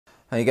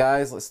Hey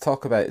guys, let's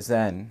talk about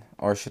Zen,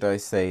 or should I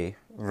say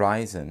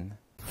Ryzen.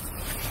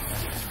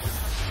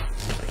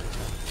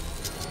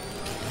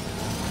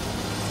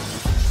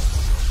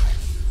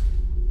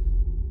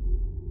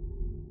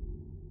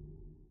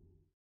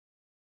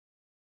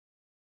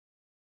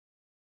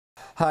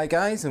 Hi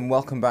guys, and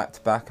welcome back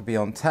to Back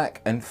Beyond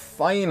Tech, and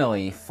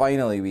finally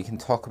we can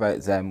talk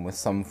about Zen with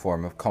some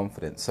form of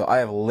confidence. So I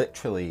have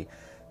literally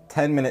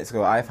 10 minutes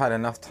ago, I've had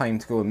enough time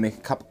to go and make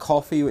a cup of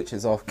coffee, which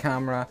is off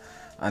camera,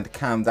 and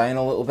calm down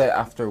a little bit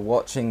after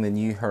watching the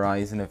new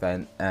Ryzen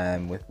event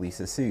with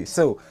Lisa Su.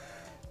 So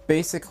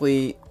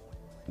basically,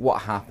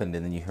 what happened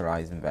in the new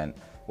Ryzen event?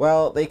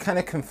 Well, they kind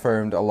of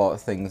confirmed a lot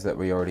of things that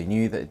we already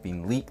knew that had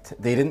been leaked.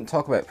 They didn't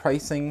talk about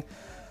pricing,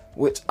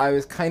 which I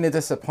was kind of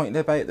disappointed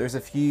about. There's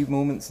a few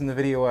moments in the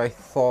video I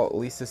thought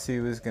Lisa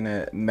Su was going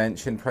to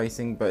mention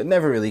pricing, but it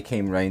never really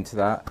came round to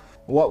that.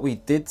 What we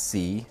did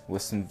see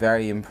was some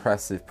very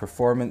impressive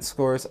performance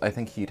scores. I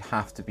think you'd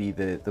have to be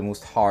the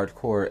most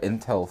hardcore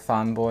Intel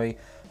fanboy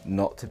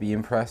not to be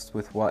impressed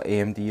with what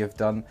AMD have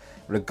done,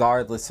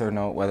 regardless or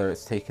not whether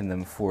it's taken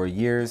them 4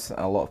 years.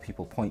 A lot of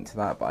people point to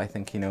that, but I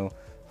think,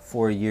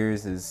 4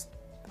 years is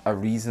a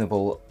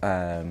reasonable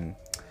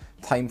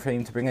time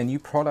frame to bring a new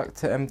product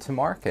to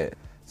market.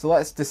 So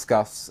let's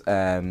discuss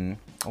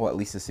what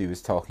Lisa Su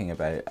was talking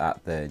about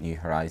at the new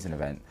Ryzen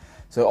event.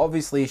 So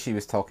obviously she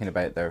was talking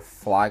about their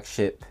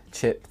flagship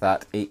chip,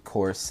 that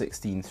 8-core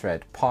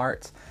 16-thread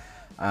part.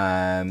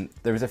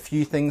 There was a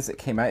few things that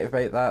came out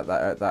about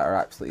that are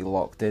absolutely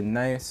locked in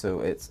now. So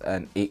it's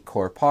an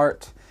 8-core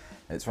part.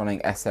 It's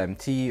running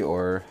SMT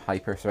or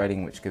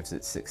hyper-threading, which gives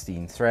it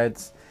 16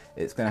 threads.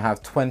 It's going to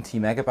have 20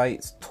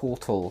 megabytes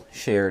total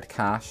shared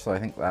cache. So I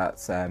think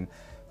that's 4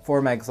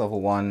 megs level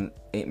 1,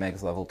 8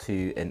 megs level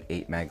 2, and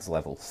 8 megs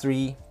level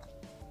 3.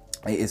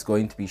 It is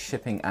going to be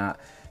shipping at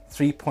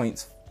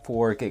 3.4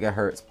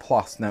 gigahertz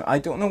plus. Now, I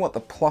don't know what the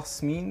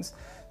plus means.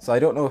 So I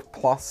don't know if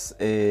plus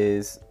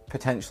is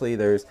potentially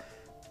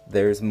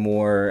there's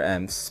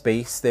more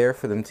space there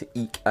for them to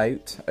eke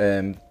out.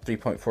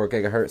 3.4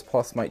 gigahertz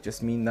plus might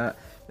just mean that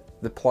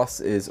the plus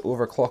is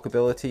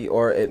overclockability,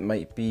 or it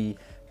might be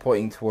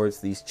pointing towards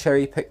these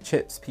cherry pick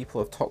chips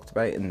people have talked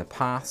about in the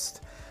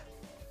past.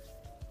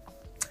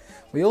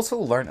 We also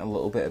learned a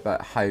little bit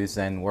about how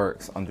Zen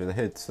works under the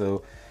hood.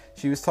 So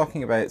she was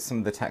talking about some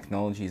of the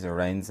technologies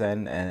around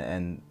Zen,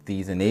 and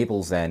these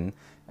enable Zen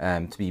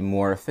to be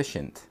more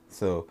efficient.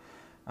 So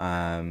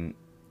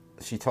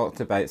she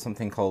talked about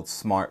something called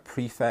Smart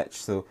Prefetch.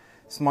 So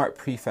Smart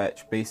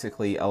Prefetch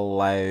basically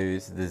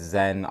allows the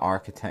Zen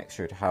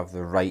architecture to have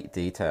the right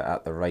data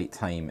at the right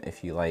time,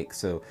 if you like.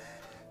 So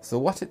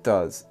what it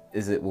does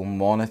is it will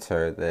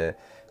monitor the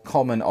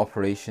common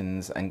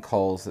operations and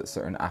calls that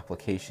certain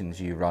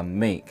applications you run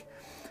make.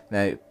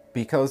 Now,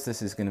 because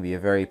this is going to be a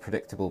very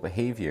predictable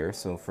behavior,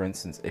 so for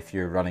instance, if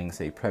you're running,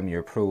 say,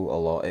 Premiere Pro a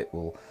lot, it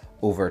will,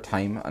 over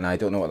time, and I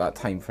don't know what that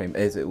time frame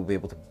is, it will be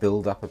able to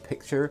build up a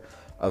picture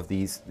of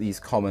these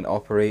common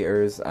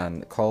operators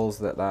and calls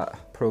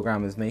that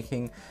program is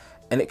making,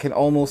 and it can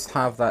almost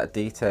have that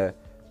data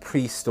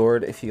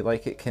pre-stored, if you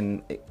like. It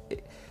can,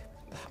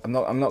 I'm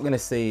not going to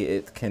say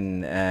it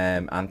can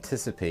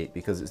anticipate,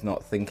 because it's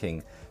not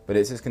thinking, but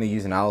it's just going to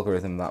use an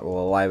algorithm that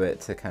will allow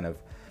it to kind of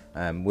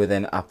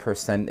within a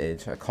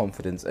percentage, a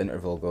confidence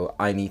interval, go,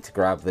 I need to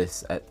grab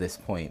this at this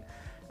point.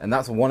 And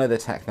that's one of the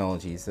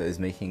technologies that is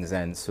making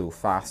Zen so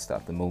fast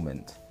at the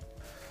moment.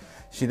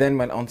 She then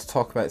went on to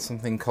talk about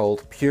something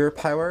called Pure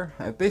Power.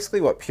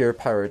 Basically what Pure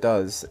Power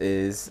does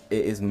is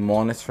it is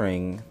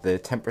monitoring the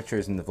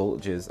temperatures and the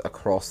voltages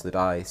across the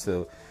die.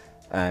 So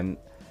the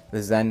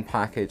Zen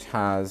package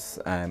has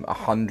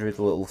 100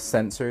 little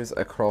sensors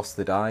across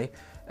the die,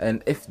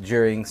 and if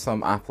during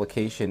some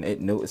application it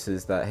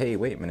notices that, hey,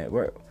 wait a minute,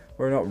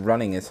 we're not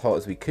running as hot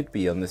as we could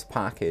be on this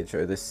package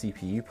or this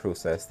CPU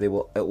process, it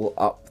will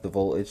up the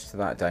voltage to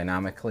that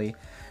dynamically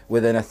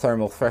within a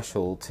thermal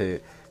threshold to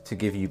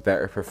give you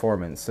better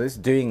performance. So it's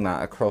doing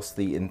that across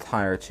the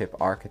entire chip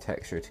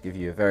architecture to give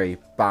you a very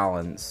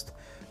balanced,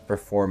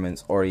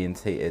 performance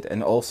orientated,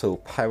 and also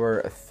power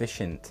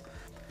efficient.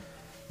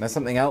 Now,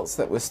 something else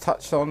that was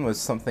touched on was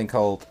something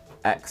called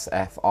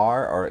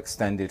XFR, or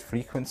extended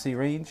frequency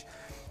range.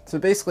 So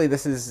basically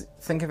this is,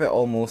 think of it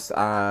almost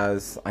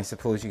as, I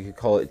suppose you could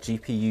call it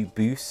GPU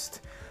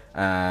boost,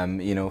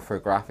 for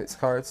graphics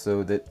cards.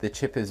 So the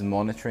chip is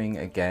monitoring,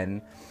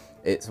 again,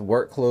 its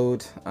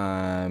workload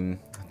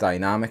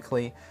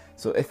dynamically.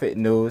 So if it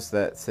knows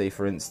that, say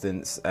for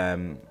instance,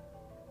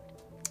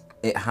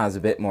 it has a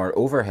bit more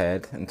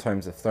overhead in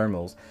terms of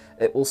thermals,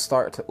 it will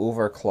start to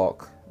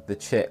overclock the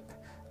chip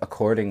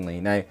accordingly.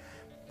 Now,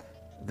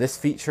 this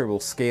feature will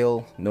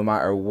scale no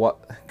matter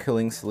what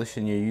cooling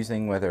solution you're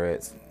using, whether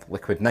it's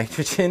liquid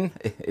nitrogen,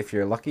 if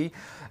you're lucky,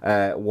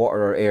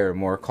 water or air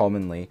more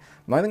commonly.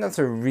 And I think that's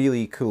a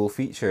really cool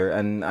feature,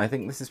 and I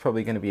think this is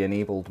probably going to be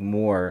enabled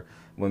more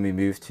when we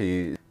move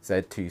to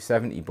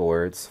Z270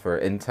 boards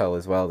for Intel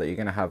as well, that you're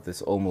going to have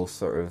this almost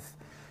sort of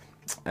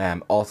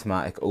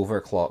automatic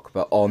overclock,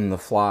 but on the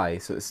fly.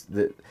 So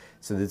the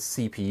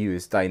CPU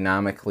is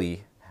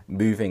dynamically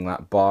moving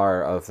that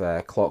bar of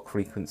clock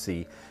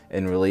frequency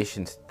in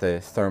relation to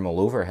the thermal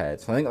overhead.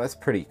 So I think that's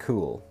pretty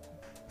cool.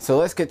 So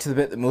let's get to the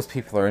bit that most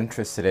people are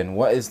interested in.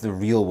 What is the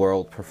real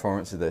world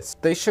performance of this?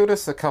 They showed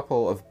us a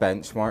couple of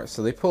benchmarks.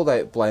 So they pulled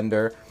out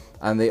Blender,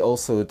 and they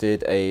also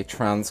did a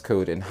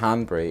transcode in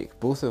Handbrake,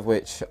 both of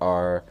which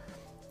are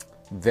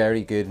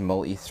very good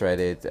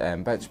multi-threaded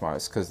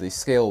benchmarks because they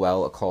scale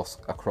well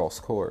across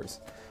cores.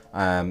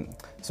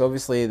 So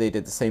obviously they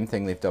did the same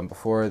thing they've done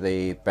before.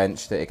 They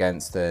benched it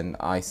against an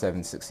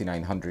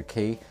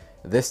i7-6900K.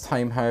 This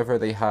time, however,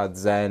 they had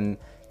Zen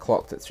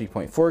clocked at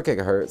 3.4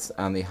 gigahertz,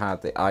 and they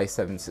had the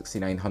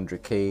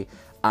i7-6900K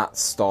at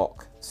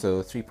stock,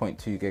 so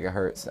 3.2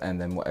 gigahertz,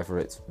 and then whatever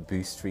its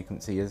boost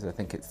frequency is, I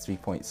think it's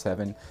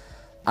 3.7.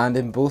 And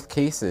in both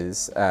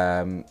cases,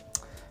 the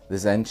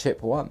Zen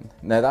chip won.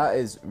 Now that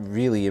is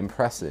really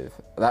impressive.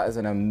 That is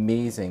an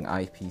amazing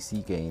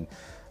IPC gain,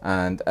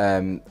 and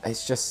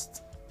it's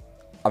just,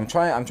 I'm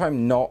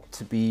trying not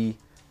to be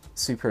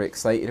super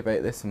excited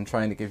about this. I'm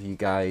trying to give you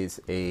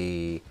guys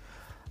a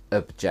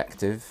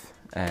objective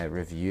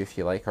review, if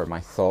you like, or my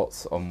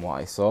thoughts on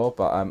what I saw,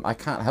 but I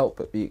can't help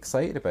but be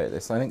excited about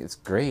this. I think it's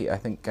great. I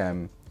think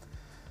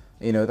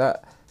you know,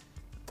 that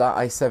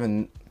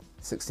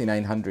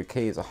i7-6900K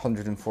is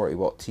 140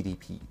 watt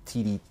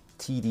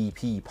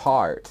TDP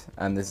part,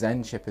 and the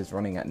Zen chip is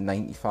running at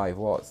 95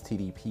 watts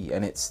TDP,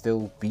 and it's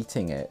still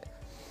beating it.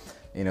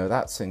 You know,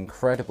 that's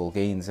incredible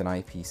gains in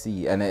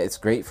IPC, and it's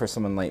great for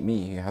someone like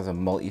me who has a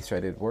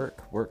multi-threaded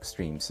work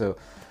stream. So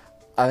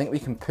I think we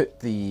can put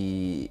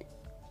the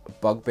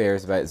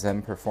bugbears about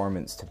Zen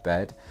performance to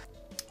bed.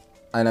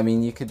 And I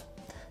mean, you could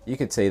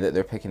say that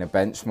they're picking a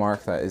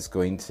benchmark that is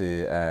going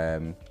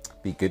to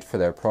be good for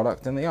their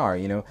product, and they are.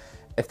 You know,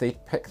 if they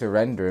picked a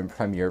render in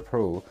Premiere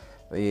Pro,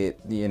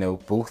 you know,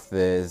 both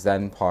the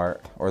Zen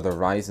part or the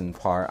Ryzen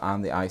part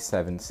and the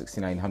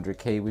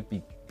i7-6900K would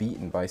be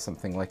beaten by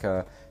something like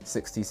a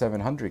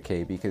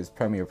 6700K, because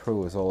Premiere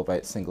Pro is all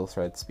about single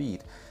thread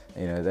speed.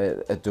 You know,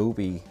 the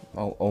Adobe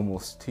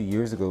almost 2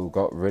 years ago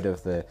got rid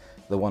of the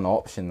one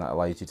option that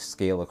allowed you to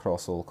scale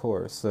across all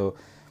cores. So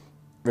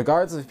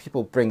regardless if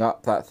people bring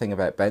up that thing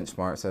about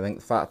benchmarks, I think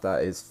the fact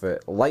that is for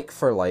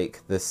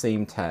like the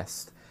same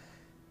test,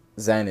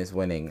 Zen is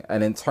winning.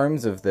 And in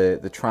terms of the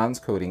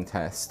transcoding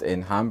test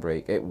in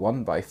Handbrake, it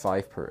won by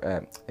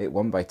 10%. It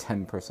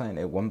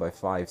won by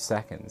 5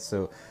 seconds.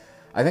 So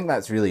I think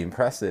that's really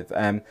impressive.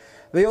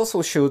 They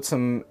also showed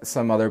some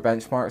other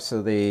benchmarks.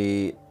 So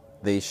they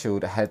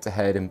showed a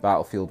head-to-head in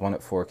Battlefield 1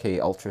 at 4K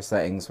ultra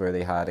settings, where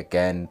they had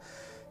again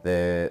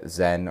the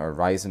Zen or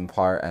Ryzen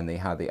part, and they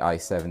had the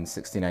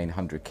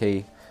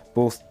i7-6900K,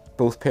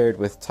 both paired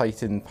with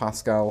Titan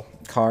Pascal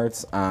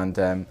cards, and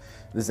the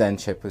Zen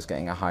chip was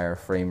getting a higher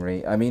frame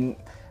rate. I mean,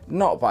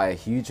 not by a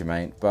huge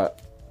amount,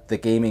 but the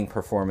gaming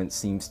performance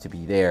seems to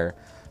be there.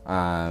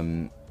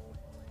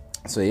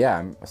 So yeah,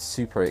 I'm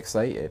super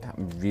excited.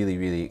 I'm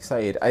really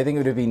excited. I think it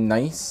would have been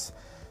nice.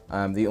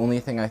 The only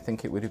thing I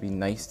think it would have been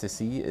nice to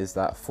see is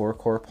that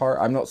 4-core part.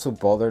 I'm not so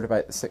bothered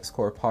about the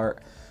 6-core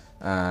part,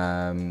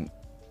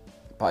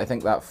 but I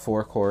think that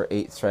 4-core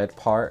 8-thread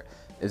part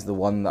is the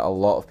one that a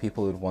lot of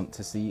people would want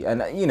to see.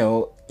 And you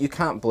know, you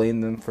can't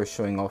blame them for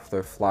showing off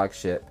their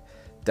flagship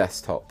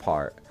desktop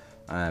part.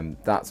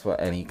 That's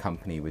what any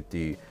company would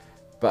do.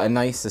 But a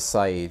nice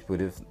aside would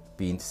have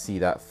been to see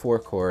that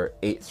 4-core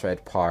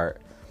 8-thread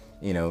part,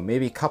 you know,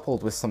 maybe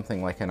coupled with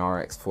something like an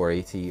RX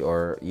 480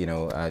 or, you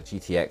know, a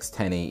GTX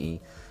 1080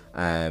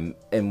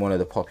 in one of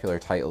the popular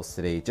titles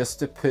today, just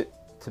to put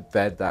to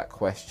bed that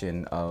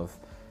question of,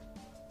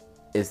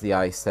 is the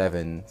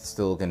i7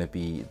 still going to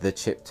be the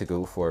chip to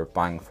go for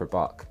bang for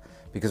buck?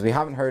 Because we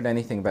haven't heard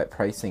anything about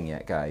pricing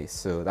yet, guys,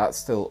 so that's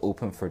still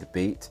open for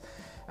debate.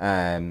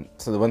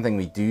 So the one thing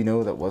we do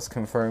know that was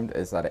confirmed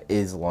is that it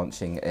is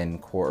launching in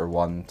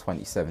Q1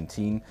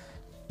 2017.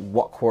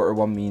 What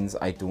Q1 means,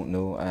 I don't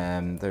know.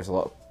 There's a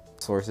lot of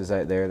sources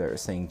out there that are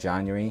saying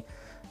January.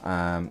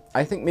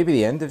 I think maybe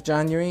the end of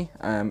January,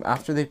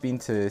 after they've been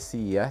to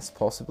CES,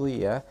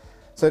 possibly, yeah.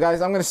 So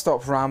guys, I'm going to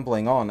stop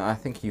rambling on. I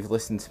think you've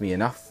listened to me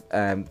enough.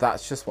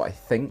 That's just what I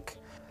think.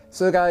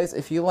 So guys,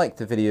 if you liked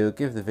the video,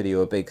 give the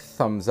video a big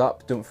thumbs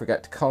up. Don't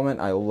forget to comment.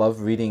 I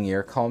love reading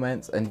your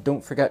comments. And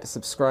don't forget to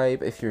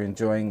subscribe if you're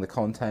enjoying the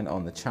content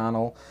on the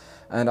channel.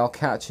 And I'll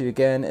catch you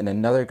again in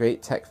another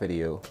great tech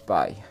video.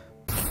 Bye.